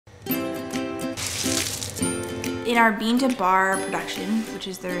In our bean to bar production, which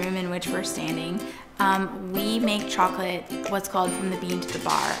is the room in which we're standing, we make chocolate what's called from the bean to the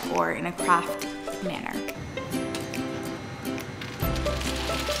bar, or in a craft manner.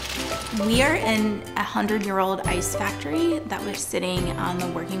 We are in a 100-year-old ice factory that was sitting on the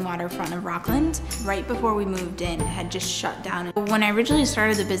working waterfront of Rockland. Right before we moved in, it had just shut down. When I originally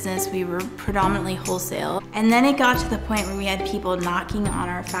started the business, we were predominantly wholesale. And then it got to the point where we had people knocking on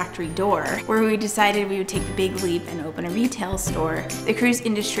our factory door, where we decided we would take the big leap and open a retail store. The cruise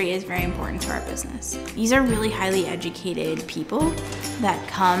industry is very important to our business. These are really highly educated people that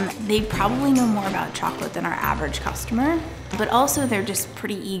come. They probably know more about chocolate than our average customer, but also they're just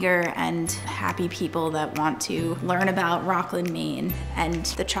pretty eager and happy people that want to learn about Rockland, Maine, and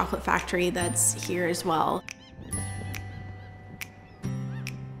the chocolate factory that's here as well.